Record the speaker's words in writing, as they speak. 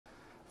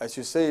As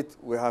you said,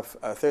 we have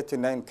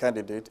 39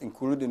 candidates,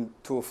 including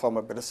 2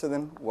 former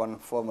presidents, 1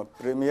 former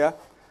premier,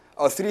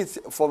 or 3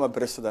 former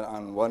presidents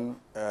and 1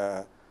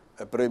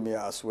 premier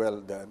as well.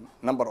 The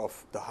number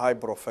of the high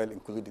profile,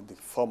 including the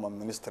former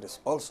ministers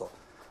also.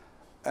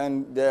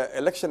 And the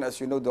election, as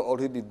you know, they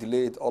already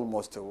delayed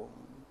almost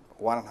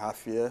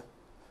 1.5 years.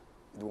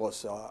 It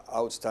was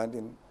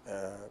outstanding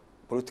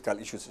political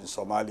issues in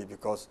Somalia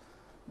because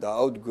the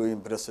outgoing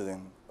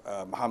president,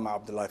 Mohamed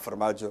Abdullahi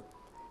Farmaajo,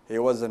 he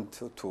wasn't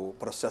to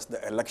process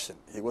the election.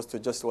 He was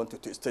just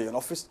wanted to stay in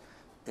office,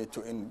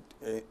 to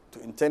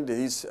intend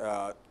his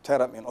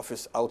term in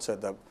office outside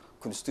the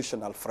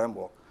constitutional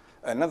framework.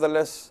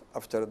 Nonetheless,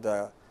 after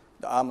the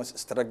arms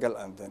struggle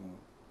and then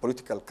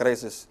political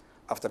crisis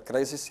after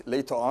crisis,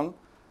 later on,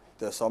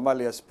 the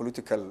Somalia's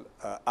political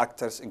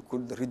actors,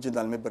 including the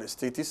regional member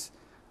states,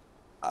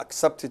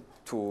 accepted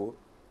to,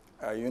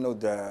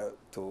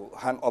 to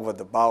hand over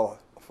the power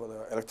for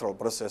the electoral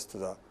process to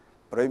the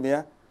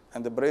premier.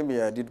 And the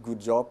premier did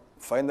good job.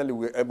 Finally,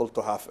 we were able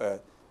to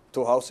have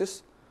 2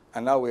 houses,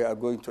 and now we are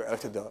going to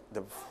elect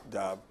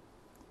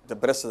the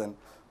president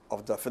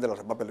of the Federal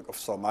Republic of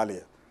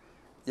Somalia.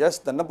 Yes,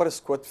 the number is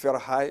quite very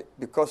high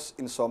because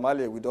in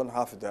Somalia we don't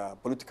have the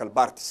political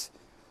parties.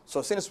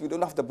 So since we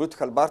don't have the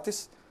political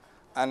parties,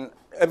 and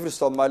every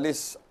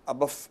Somalis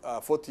above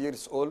 40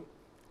 years old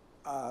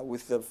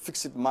with a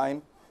fixed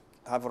mind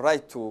have a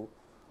right to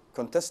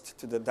contest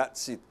to that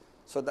seat.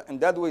 So in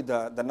that way,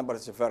 the number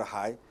is very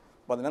high.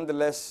 But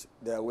nonetheless,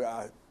 we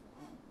are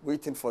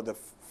waiting for the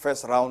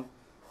first round.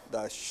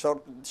 The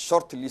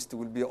short list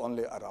will be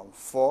only around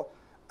 4,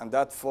 and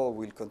that 4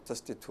 will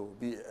contest it to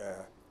be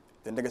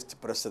the next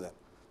president.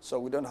 So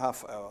we don't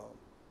have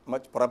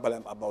much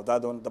problem about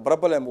that one. The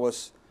problem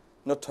was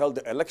not to hold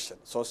the election.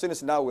 So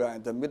since now we are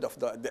in the mid of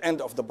the end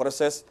of the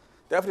process,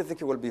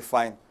 everything will be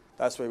fine.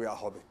 That's why we are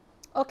hoping.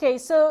 Okay,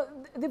 so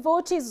the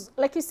vote is,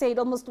 like you said,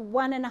 almost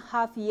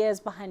 1.5 years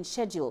behind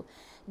schedule.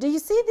 Do you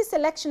see this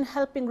election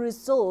helping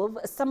resolve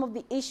some of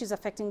the issues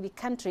affecting the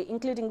country,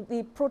 including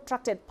the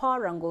protracted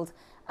power wrangles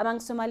among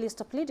Somalia's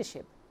top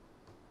leadership?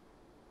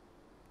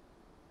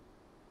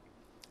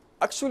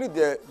 Actually,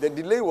 the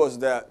delay was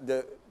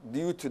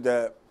due to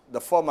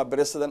the former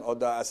president,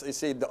 or as I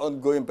say, the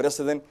ongoing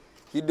president.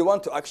 He didn't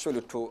want to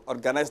actually to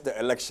organize the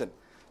election.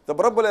 The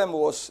problem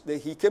was that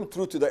he came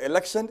through to the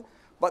election,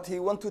 but he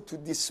wanted to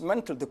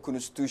dismantle the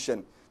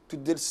constitution, to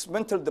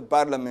dismantle the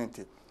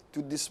parliament,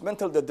 to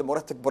dismantle the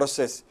democratic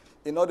process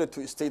in order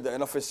to stay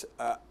in office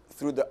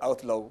through the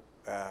outlaw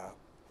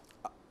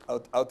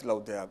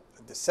the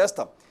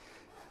system.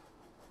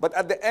 But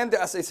at the end,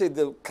 as I said,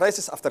 the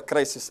crisis after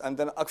crisis, and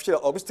then actually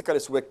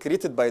obstacles were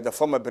created by the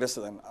former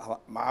president,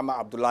 Mohamed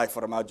Abdullahi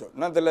Mohamed.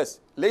 Nonetheless,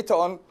 later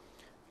on,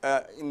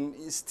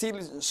 still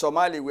in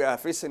Somalia, we are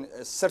facing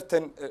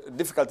certain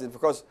difficulties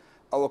because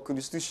our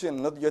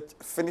constitution not yet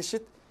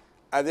finished.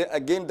 And then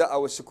again,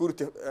 our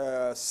security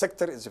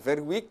sector is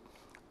very weak.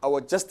 Our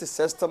justice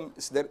system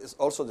is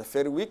also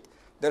very weak.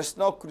 There's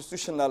no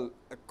constitutional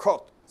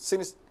court.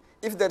 Since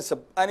if there's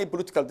any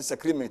political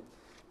disagreement,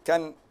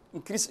 can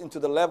increase into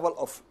the level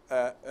of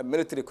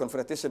military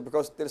confrontation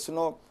because there's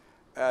no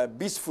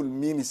peaceful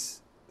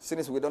means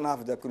since we don't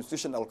have the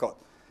constitutional court.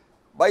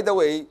 By the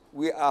way,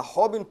 we are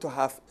hoping to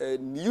have a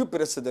new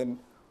president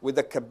with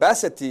the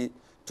capacity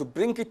to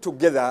bring it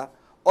together,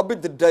 open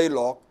the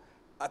dialogue,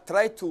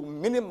 try to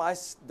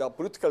minimize the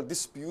political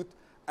dispute,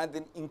 and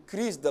then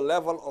increase the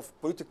level of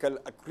political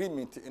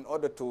agreement in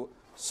order to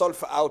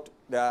solve out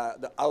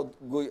the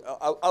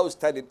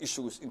outstanding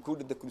issues,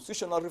 including the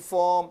constitutional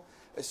reform,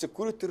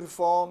 security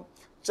reform,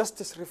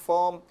 justice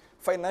reform,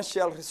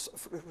 financial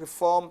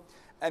reform,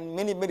 and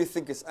many, many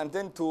things. And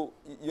then to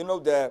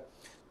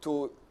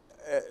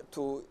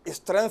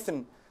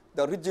strengthen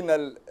the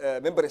regional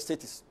member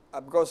states,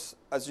 because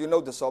as you know,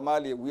 the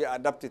Somali, we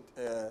adopted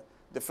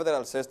the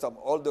federal system,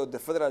 although the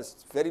federal is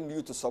very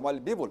new to Somali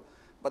people.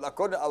 But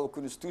according to our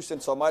constitution,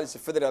 Somalia is a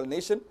federal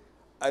nation,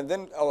 and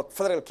then our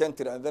federal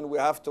country, and then we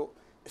have to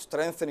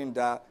strengthen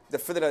the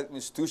federal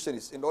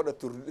institutions in order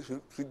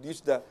to reduce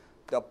the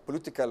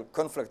political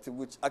conflict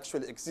which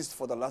actually exists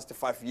for the last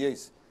 5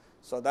 years.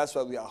 So that's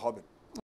what we are hoping.